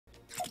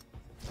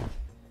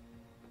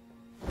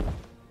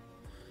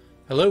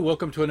Hello,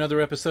 welcome to another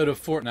episode of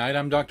Fortnite.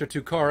 I'm Dr.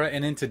 Tukara,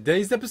 and in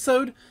today's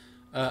episode,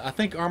 I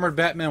think Armored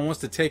Batman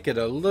wants to take it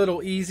a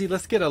little easy.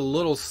 Let's get a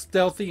little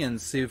stealthy and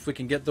see if we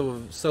can get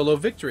the solo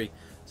victory.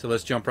 So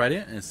let's jump right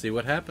in and see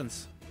what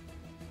happens.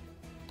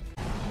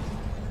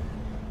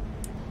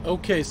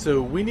 Okay,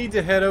 so we need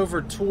to head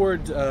over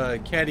toward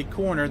Caddy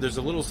Corner. There's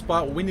a little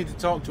spot where we need to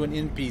talk to an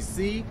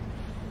NPC.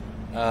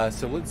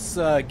 So let's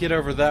get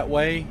over that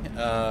way.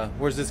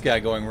 Where's this guy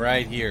going?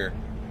 Right here.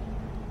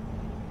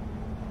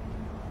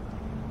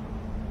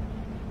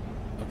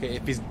 Okay,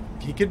 if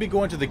he could be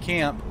going to the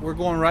camp. We're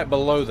going right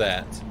below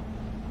that.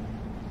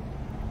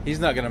 He's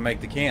not going to make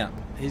the camp.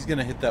 He's going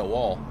to hit that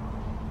wall.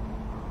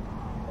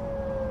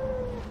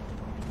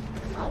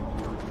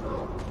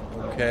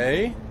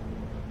 Okay.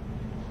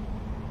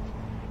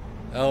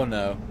 Oh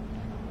no.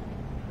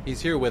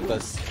 He's here with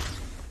us.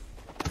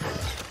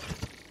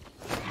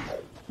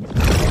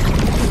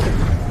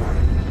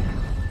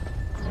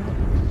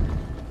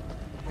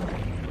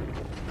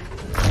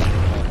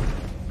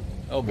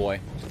 Oh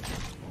boy.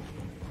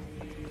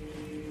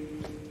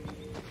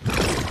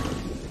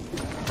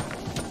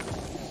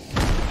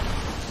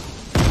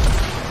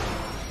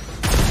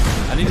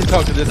 I need to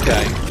talk to this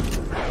guy.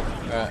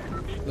 Alright,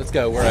 let's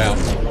go. We're out.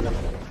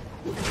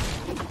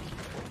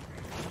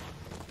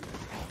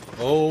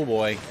 Oh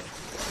boy.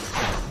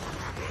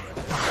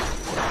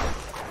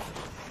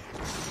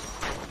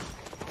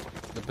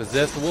 The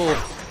possessed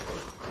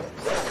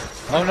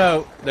wolf. Oh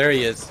no, there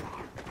he is.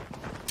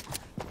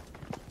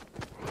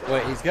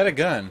 Wait, he's got a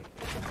gun.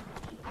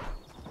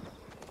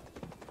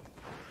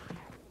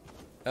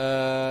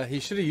 He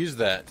should have used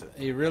that.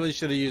 He really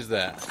should have used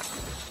that.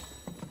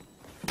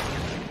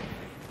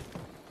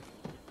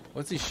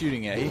 What's he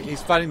shooting at?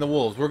 He's fighting the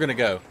wolves. We're gonna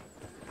go.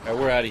 Alright,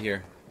 we're out of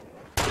here.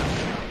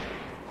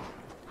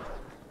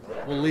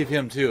 We'll leave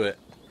him to it.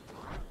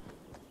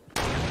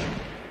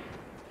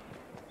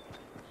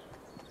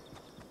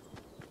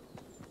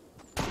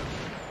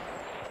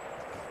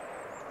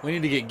 We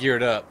need to get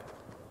geared up.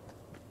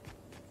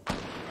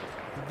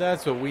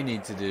 That's what we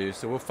need to do.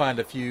 So we'll find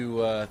a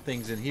few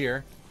things in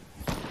here.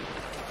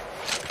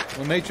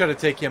 We may try to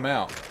take him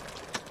out.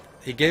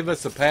 He gave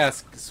us a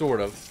pass,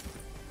 sort of.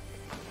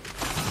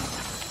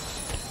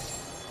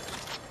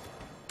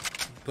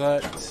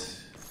 But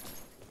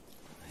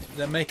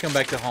that may come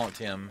back to haunt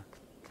him.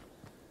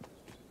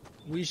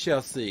 We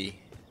shall see.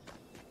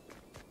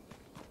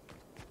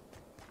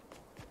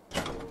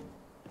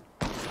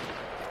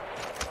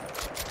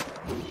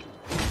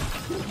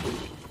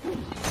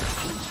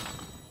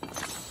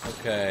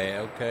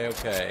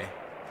 Okay.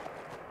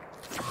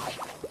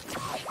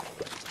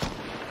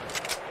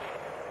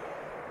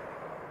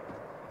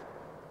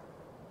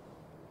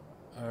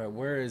 Alright,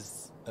 where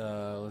is,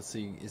 let's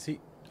see, is he,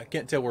 I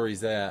can't tell where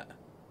he's at.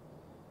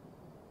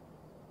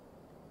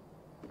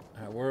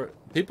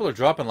 People are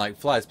dropping like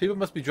flies. People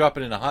must be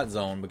dropping in a hot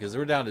zone because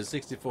we're down to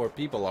 64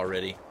 people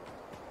already.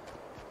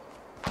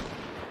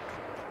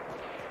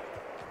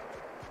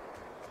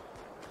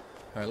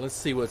 Alright, let's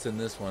see what's in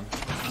this one.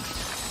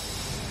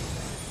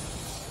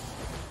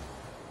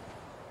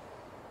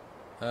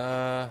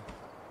 Alright,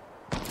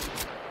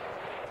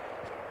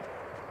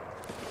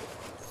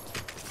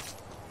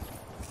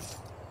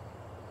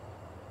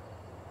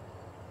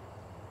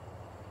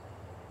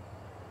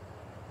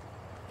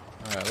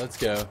 let's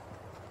go.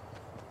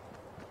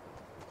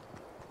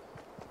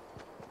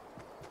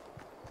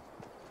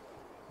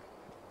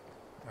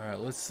 Alright,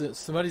 let's see.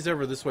 Somebody's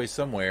over this way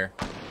somewhere.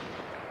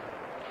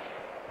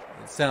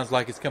 It sounds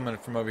like it's coming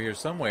from over here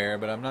somewhere,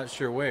 but I'm not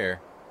sure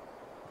where.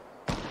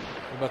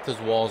 What about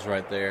those walls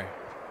right there?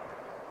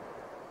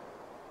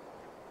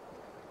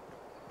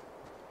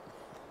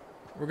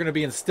 We're going to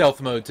be in stealth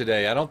mode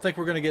today. I don't think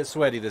we're going to get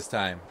sweaty this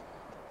time.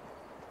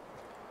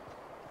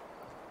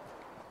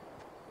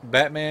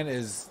 Batman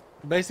is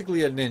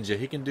basically a ninja.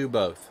 He can do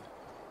both.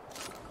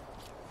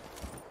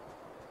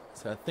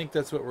 So I think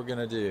that's what we're going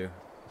to do.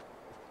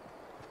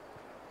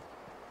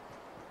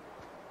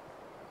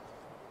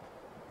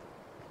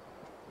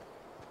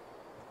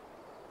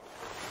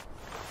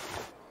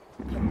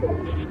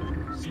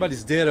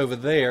 Somebody's dead over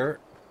there.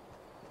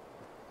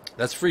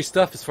 That's free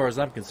stuff as far as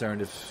I'm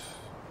concerned, if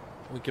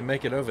we can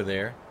make it over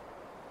there.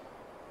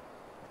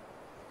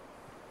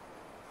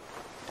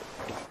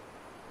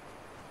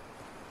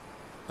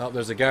 Oh,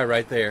 there's a guy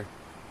right there.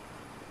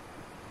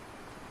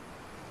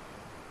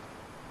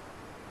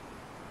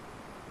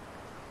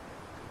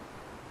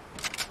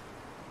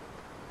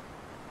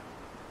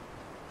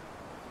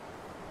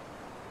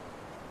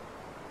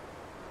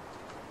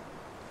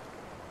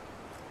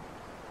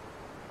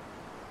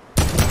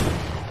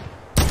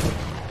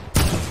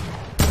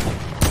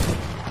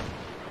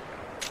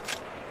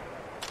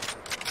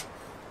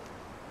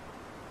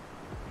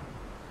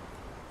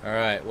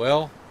 Alright,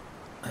 well,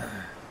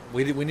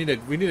 we need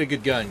a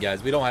good gun,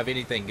 guys. We don't have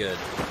anything good.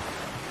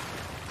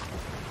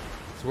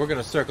 So we're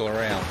gonna circle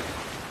around.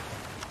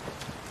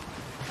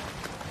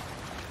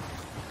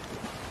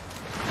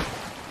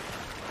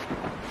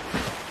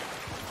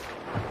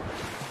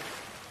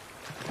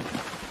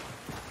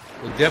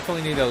 We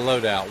definitely need a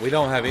loadout. We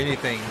don't have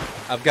anything.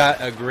 I've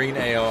got a green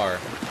AR.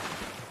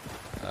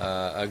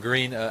 A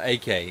green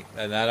AK,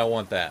 and I don't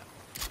want that.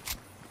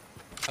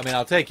 I mean,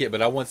 I'll take it,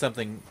 but I want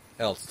something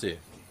else too.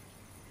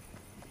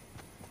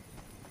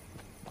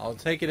 I'll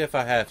take it if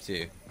I have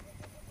to.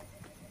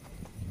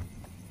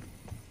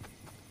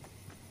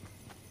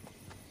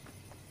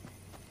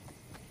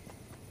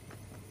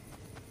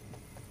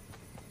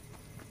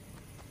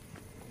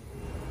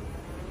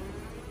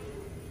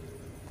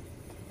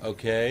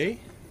 Okay.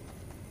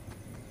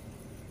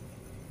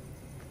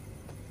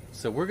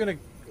 So we're gonna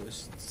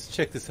let's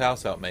check this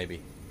house out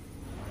maybe.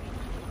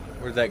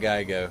 Where'd that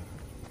guy go?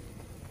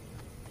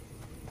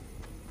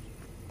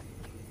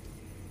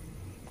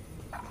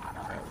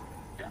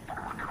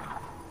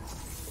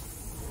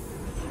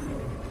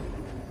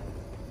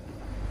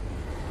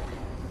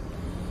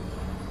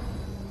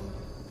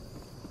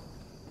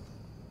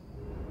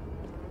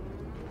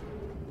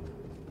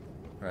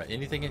 Alright,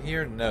 anything in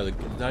here? No,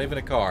 there's not even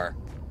a car.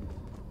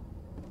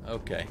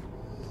 Okay.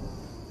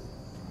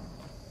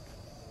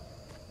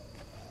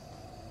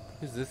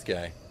 Who's this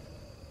guy?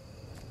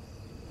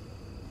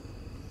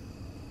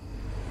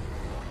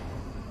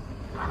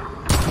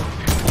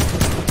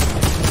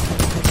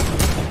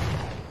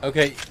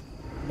 Okay,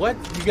 what?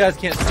 You guys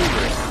can't see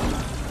this.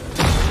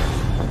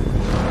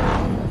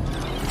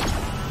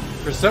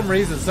 For some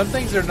reason, some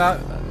things are not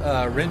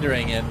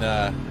rendering in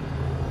the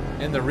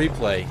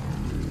replay.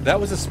 That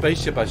was a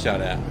spaceship I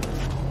shot at.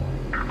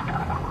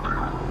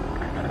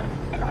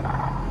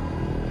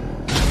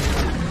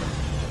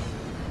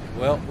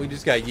 Well, we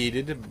just got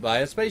yeeted by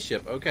a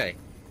spaceship. Okay.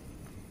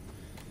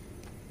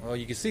 Well,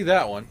 you can see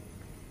that one.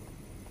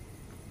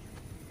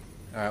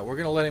 Alright, we're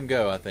going to let him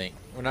go, I think.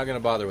 We're not going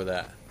to bother with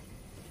that.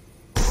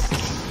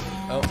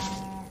 Oh.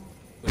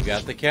 We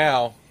got the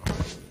cow.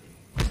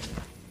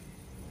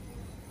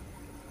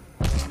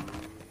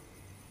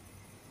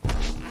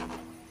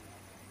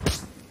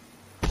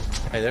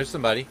 Hey, there's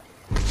somebody.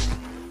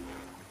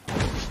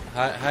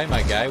 Hi,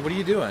 my guy. What are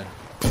you doing?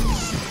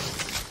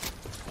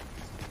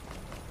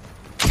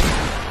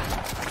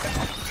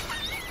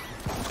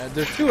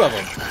 There's two of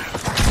them.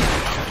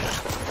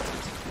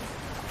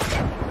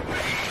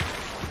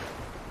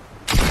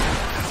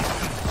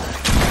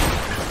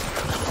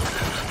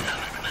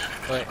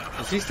 Wait,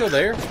 is he still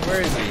there?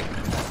 Where is he?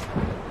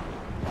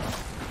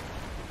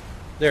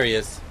 There he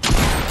is.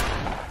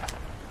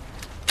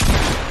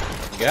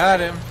 Got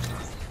him.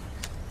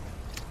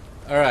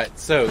 Alright,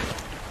 so,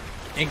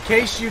 in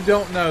case you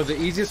don't know, the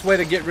easiest way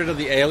to get rid of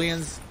the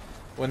aliens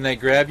when they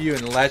grab you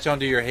and latch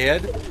onto your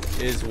head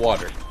is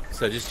water.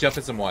 So just jump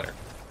in some water.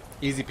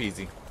 Easy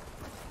peasy.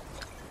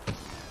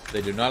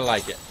 They do not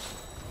like it.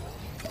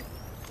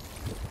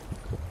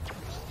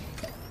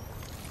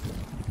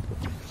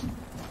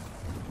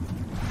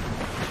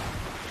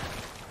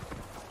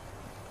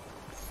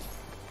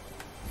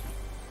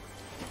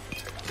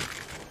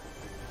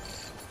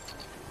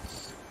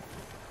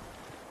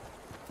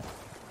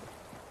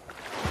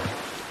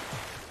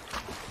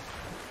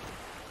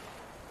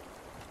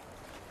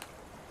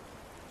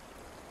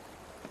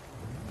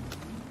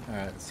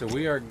 Alright, so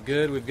we are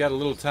good. We've got a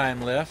little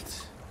time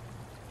left.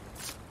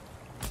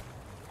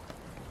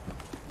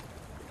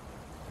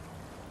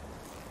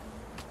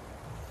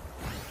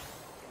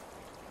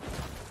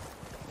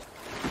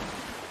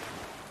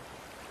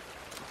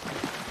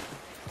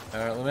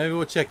 Alright, well maybe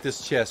we'll check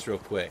this chest real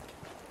quick.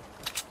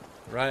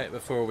 Right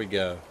before we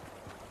go.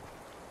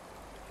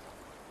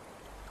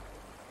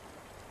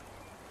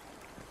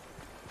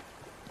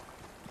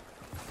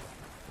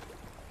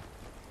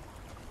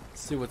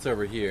 Let's see what's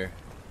over here.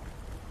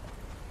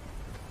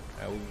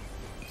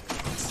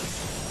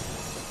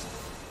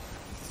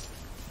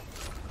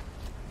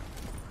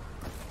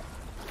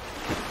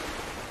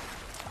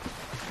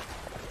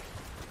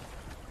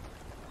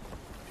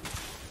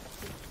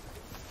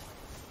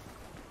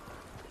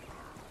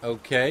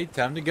 Okay,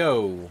 time to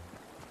go.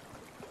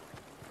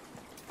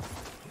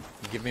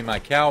 Give me my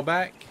cow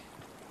back.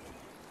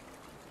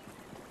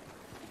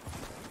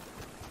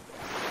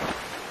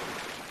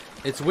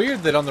 It's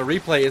weird that on the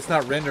replay it's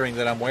not rendering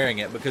that I'm wearing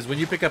it, because when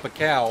you pick up a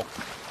cow,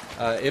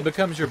 it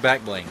becomes your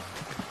back bling,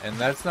 and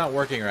that's not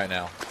working right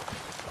now.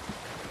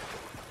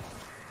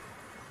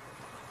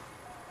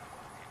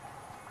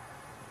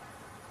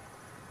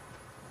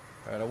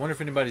 Alright, I wonder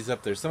if anybody's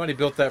up there. Somebody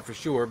built that for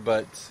sure,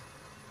 but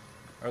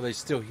are they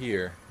still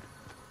here?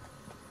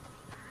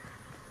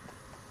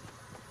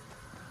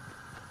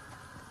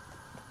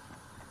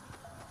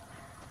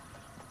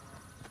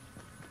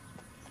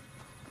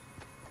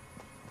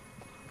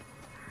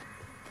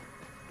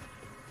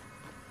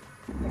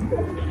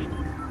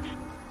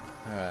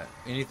 Alright,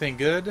 anything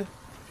good?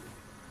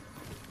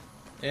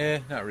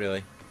 Not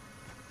really.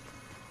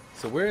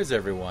 So where is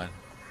everyone?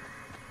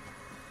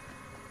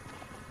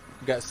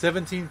 We've got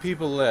 17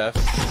 people left.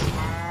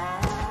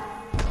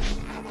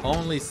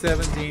 Only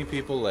 17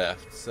 people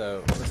left.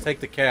 So let's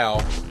take the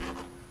cow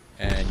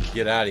and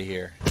get out of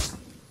here.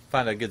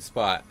 Find a good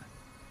spot.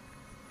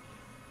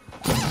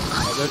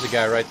 Oh, there's a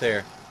guy right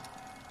there.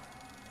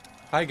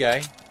 Hi,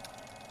 guy.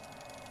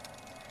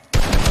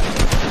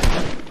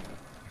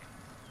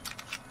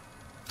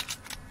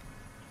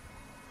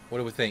 What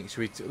do we think? Should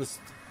we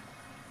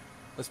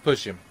let's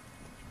push him.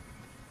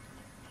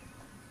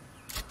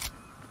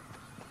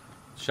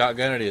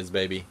 Shotgun it is,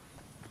 baby.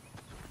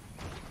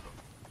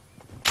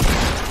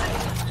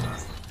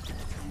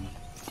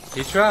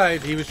 He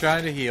tried. He was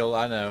trying to heal.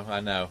 I know.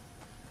 I know.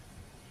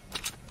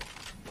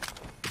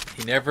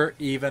 He never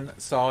even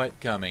saw it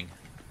coming.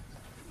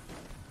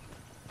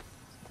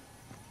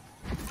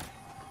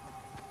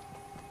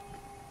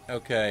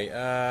 Okay,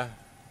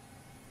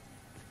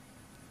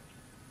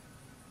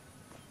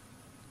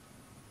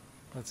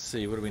 let's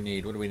see, what do we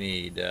need? What do we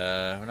need?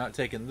 We're not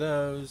taking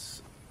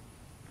those.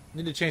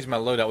 Need to change my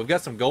loadout. We've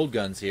got some gold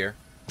guns here.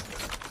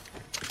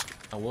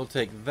 I will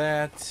take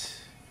that.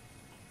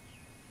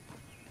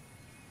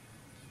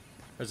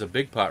 There's a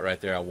big pot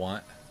right there I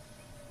want.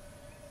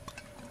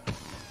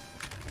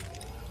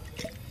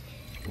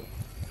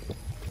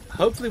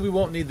 Hopefully we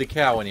won't need the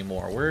cow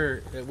anymore.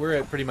 We're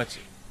at pretty much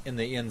in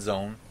the end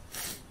zone.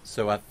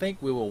 So I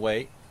think we will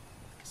wait.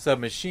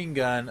 Submachine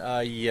gun,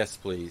 yes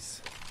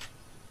please.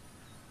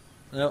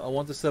 No, I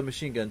want the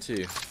submachine gun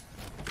too.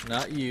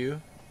 Not you.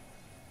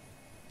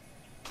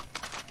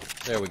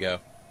 There we go.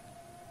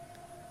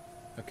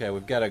 Okay,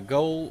 we've got a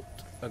gold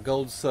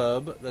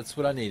sub. That's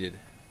what I needed.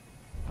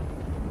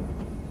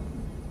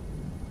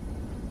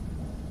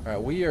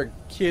 Alright, we are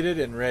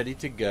kitted and ready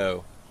to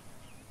go.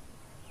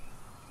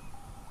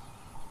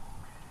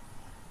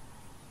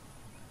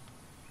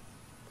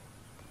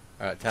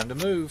 Alright, time to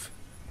move.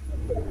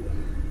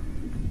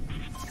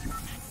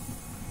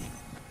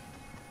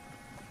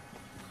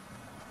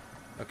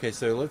 Okay,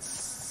 so let's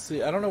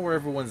see. I don't know where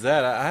everyone's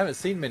at. I haven't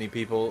seen many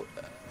people.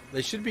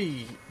 They should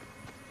be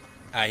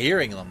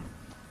hearing them.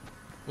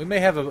 We may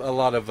have a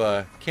lot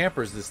of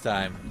campers this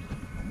time.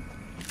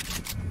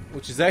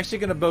 Which is actually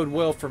going to bode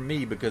well for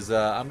me because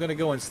I'm going to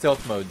go in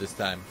stealth mode this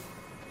time.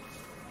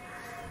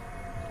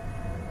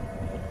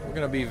 We're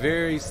going to be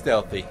very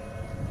stealthy.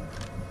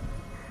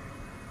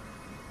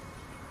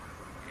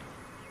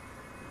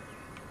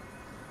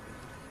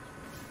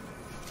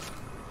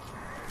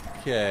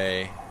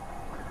 Okay.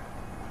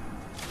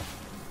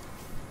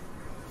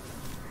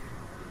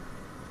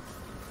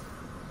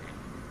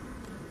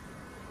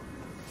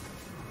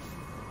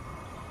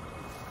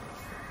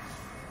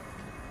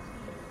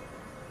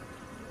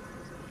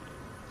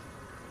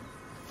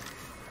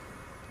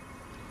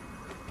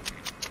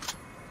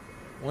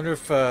 Wonder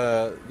if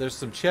there's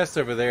some chests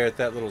over there at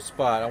that little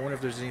spot. I wonder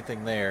if there's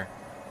anything there.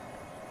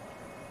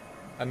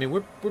 I mean,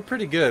 we're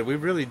pretty good. We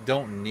really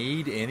don't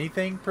need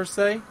anything per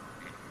se.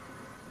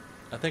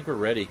 I think we're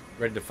ready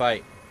to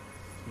fight.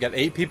 We got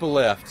 8 people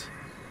left.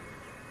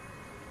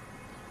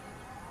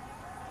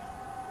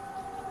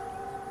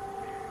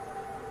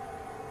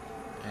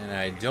 And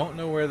I don't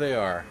know where they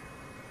are.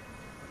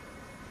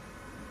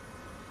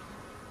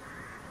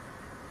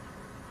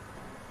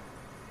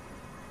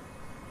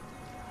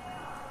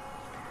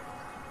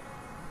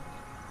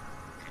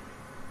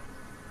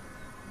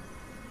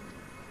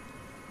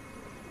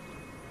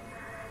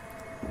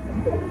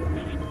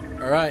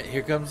 Alright,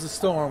 here comes the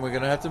storm. We're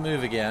gonna have to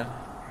move again.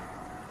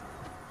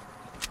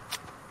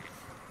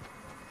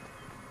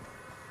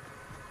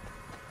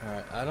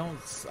 Alright, I'm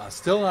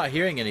still not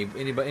hearing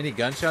any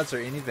gunshots or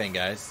anything,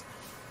 guys.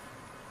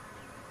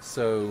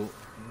 So,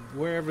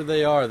 wherever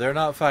they are, they're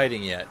not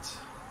fighting yet.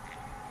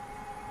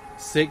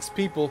 6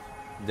 people,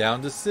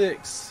 down to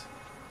 6.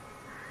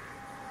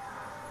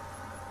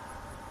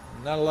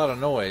 Not a lot of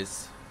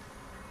noise.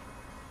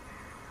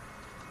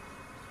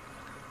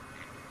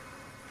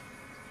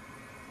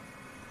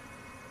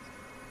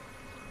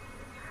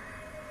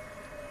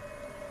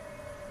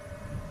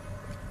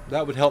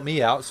 That would help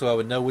me out so I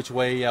would know which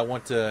way I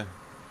want to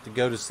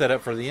go to set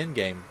up for the end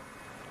game.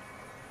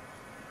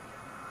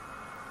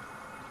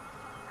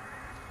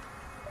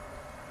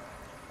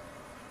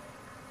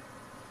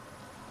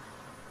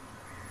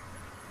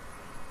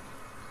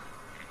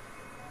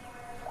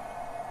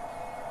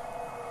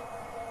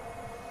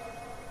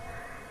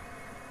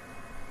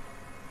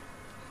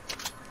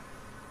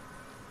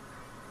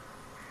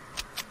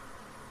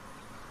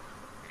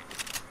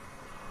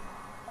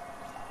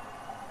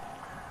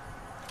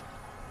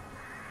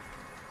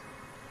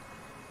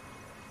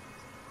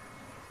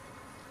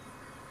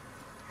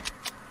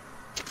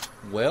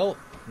 Well,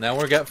 now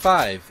we've got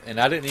 5, and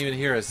I didn't even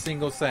hear a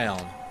single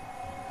sound.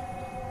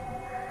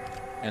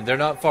 And they're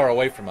not far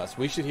away from us.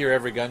 We should hear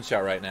every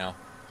gunshot right now.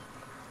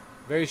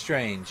 Very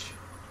strange.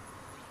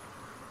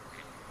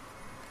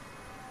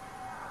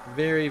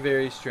 Very,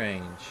 very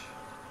strange.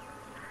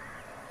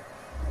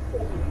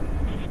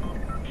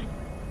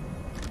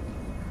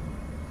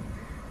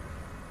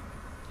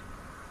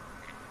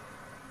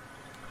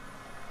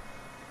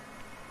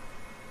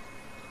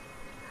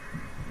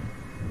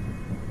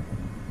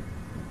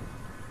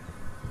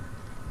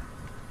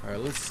 Alright,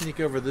 let's sneak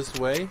over this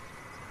way.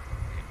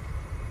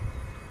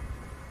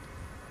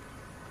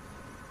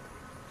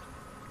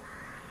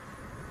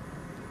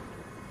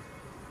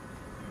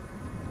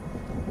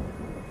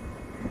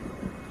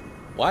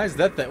 Why is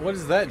that what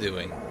is that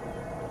doing?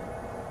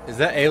 Is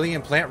that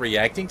alien plant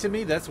reacting to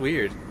me? That's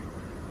weird.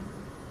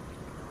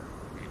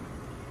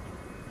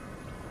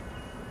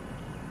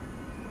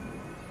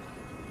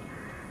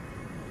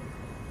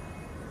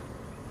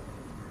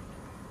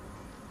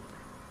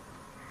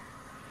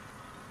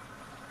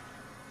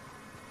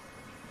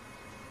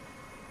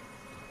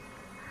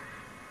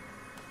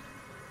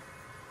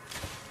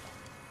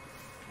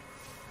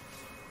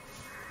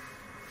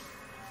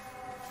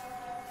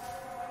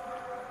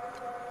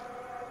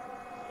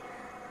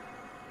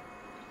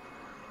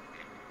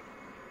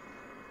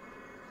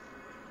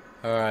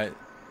 Alright.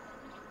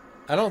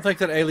 I don't think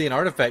that alien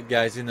artifact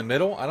guy's in the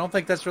middle. I don't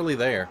think that's really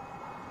there.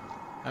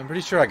 I'm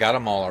pretty sure I got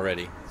them all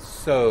already.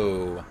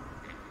 So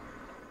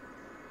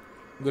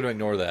I'm going to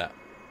ignore that.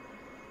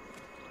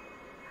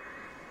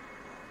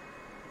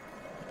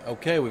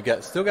 Okay, we've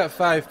still got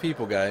 5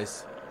 people,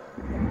 guys.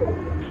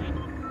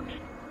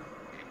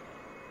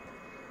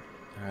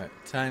 Alright,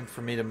 time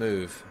for me to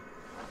move.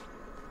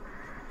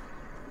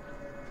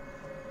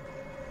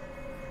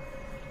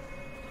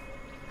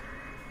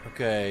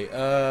 Okay,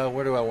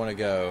 where do I want to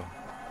go?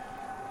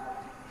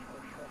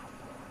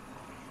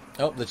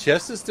 Oh, the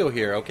chest is still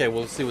here. Okay,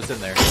 we'll see what's in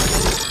there.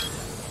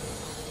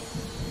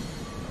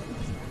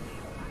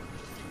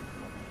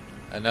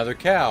 Another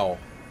cow.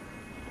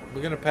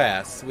 We're gonna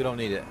pass. We don't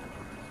need it.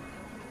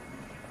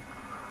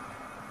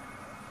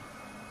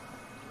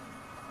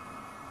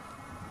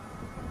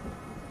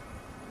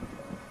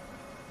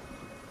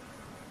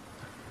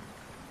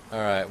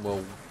 Alright,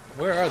 well,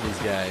 where are these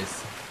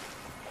guys?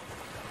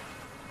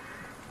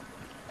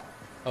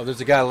 Oh,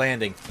 there's a guy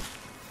landing.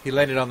 He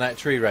landed on that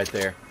tree right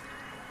there.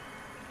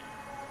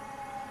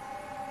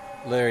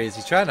 There he is.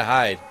 He's trying to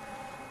hide.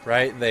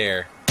 Right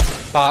there.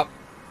 Pop.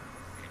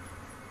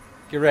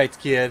 Get right,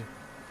 kid.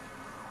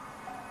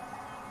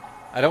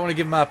 I don't want to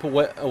give him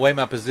away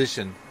my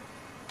position.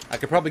 I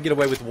could probably get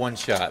away with 1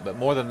 shot, but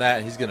more than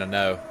that, he's going to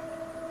know.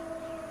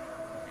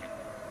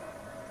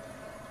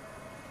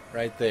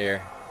 Right there.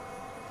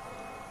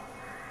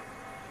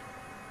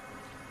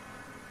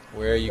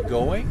 Where are you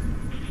going?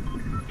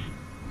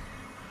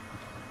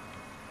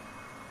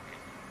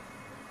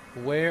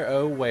 Where,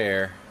 oh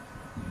where?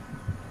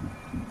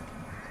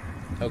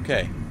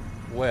 Okay,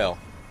 well.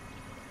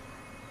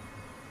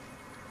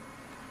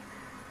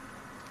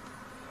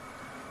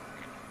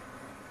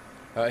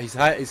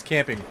 He's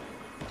camping.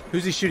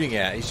 Who's he shooting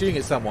at? He's shooting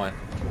at someone.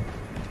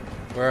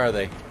 Where are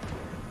they?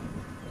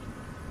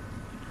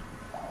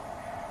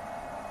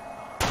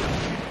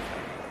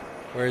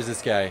 Where is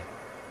this guy?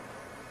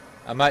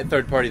 I might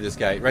third party this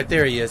guy. Right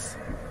there he is.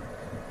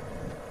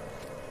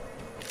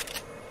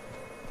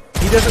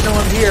 He doesn't know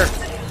I'm here.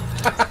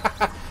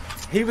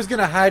 He was going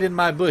to hide in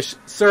my bush.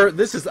 Sir,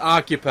 this is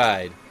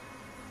occupied.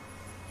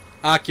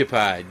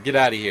 Occupied. Get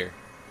out of here.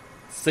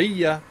 See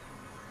ya.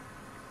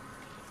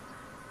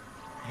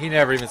 He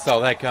never even saw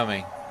that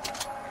coming.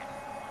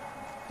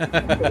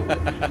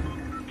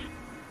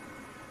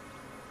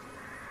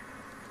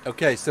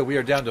 Okay, so we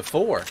are down to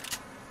 4.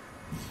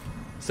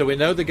 So we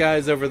know the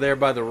guy's over there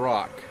by the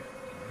rock.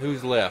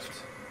 Who's left?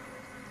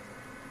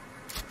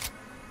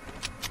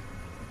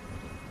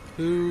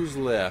 Who's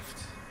left?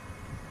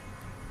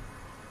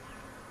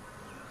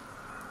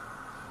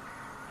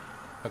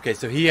 Okay,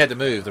 so he had to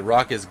move. The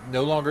rock is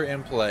no longer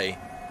in play.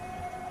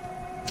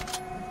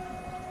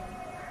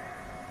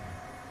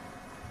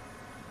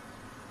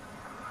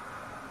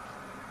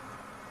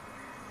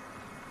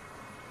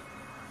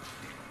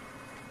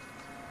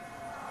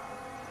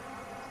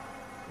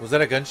 Was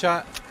that a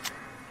gunshot?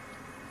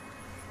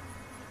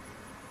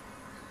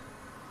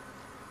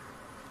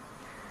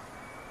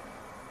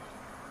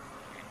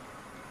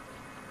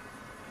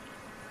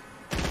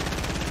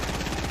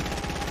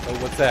 Oh,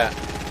 what's that?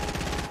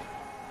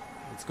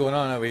 What's going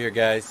on over here,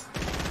 guys?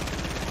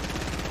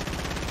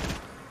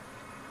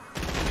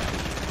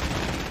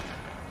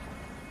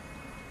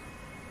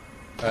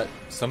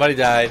 Somebody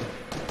died.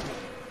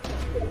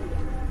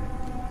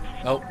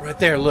 Oh, right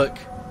there, look.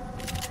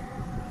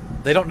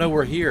 They don't know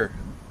we're here.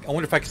 I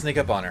wonder if I can sneak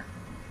up on her.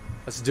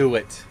 Let's do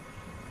it.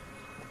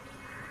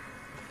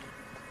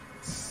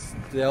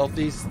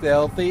 Stealthy,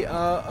 stealthy.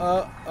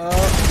 Got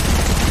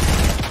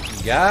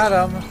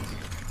him.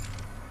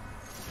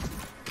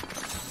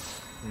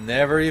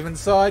 Never even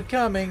saw it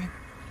coming.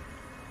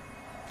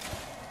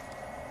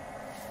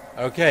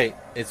 Okay,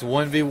 it's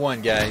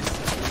 1v1, guys.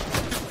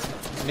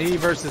 Me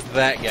versus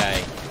that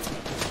guy.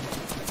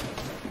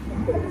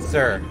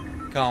 Sir,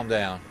 calm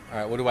down.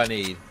 Alright, what do I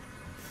need?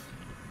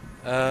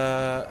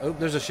 Oh,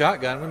 there's a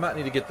shotgun. We might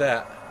need to get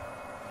that.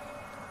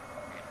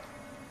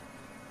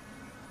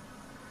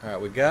 Alright,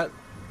 we got...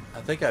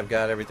 I think I've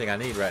got everything I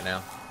need right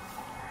now.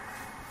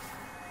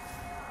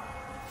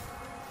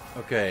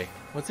 Okay,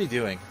 what's he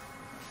doing?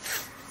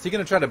 Is he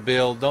going to try to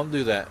build? Don't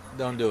do that.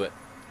 Don't do it.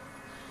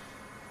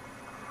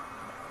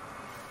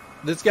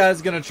 This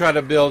guy's going to try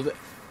to build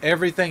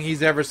everything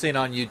he's ever seen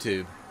on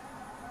YouTube.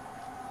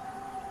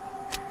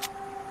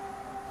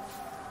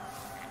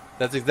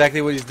 That's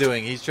exactly what he's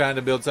doing. He's trying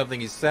to build something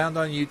he's found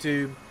on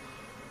YouTube.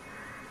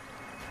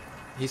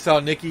 He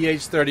saw Nikki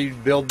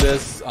H30 build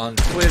this on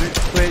Twitch,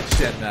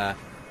 and alright,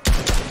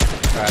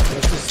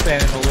 let's just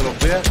stand him a little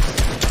bit.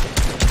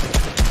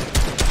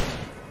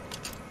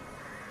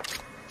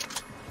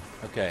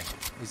 Okay,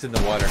 he's in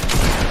the water.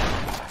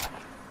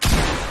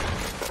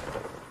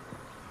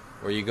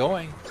 Where are you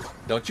going?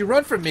 Don't you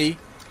run from me.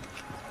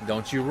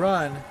 Don't you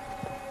run.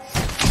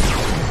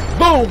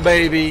 Boom,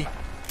 baby.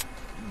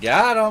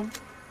 Got him.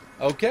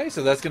 Okay,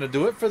 so that's going to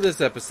do it for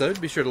this episode.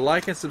 Be sure to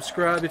like and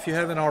subscribe if you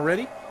haven't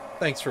already.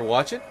 Thanks for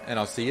watching, and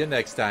I'll see you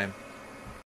next time.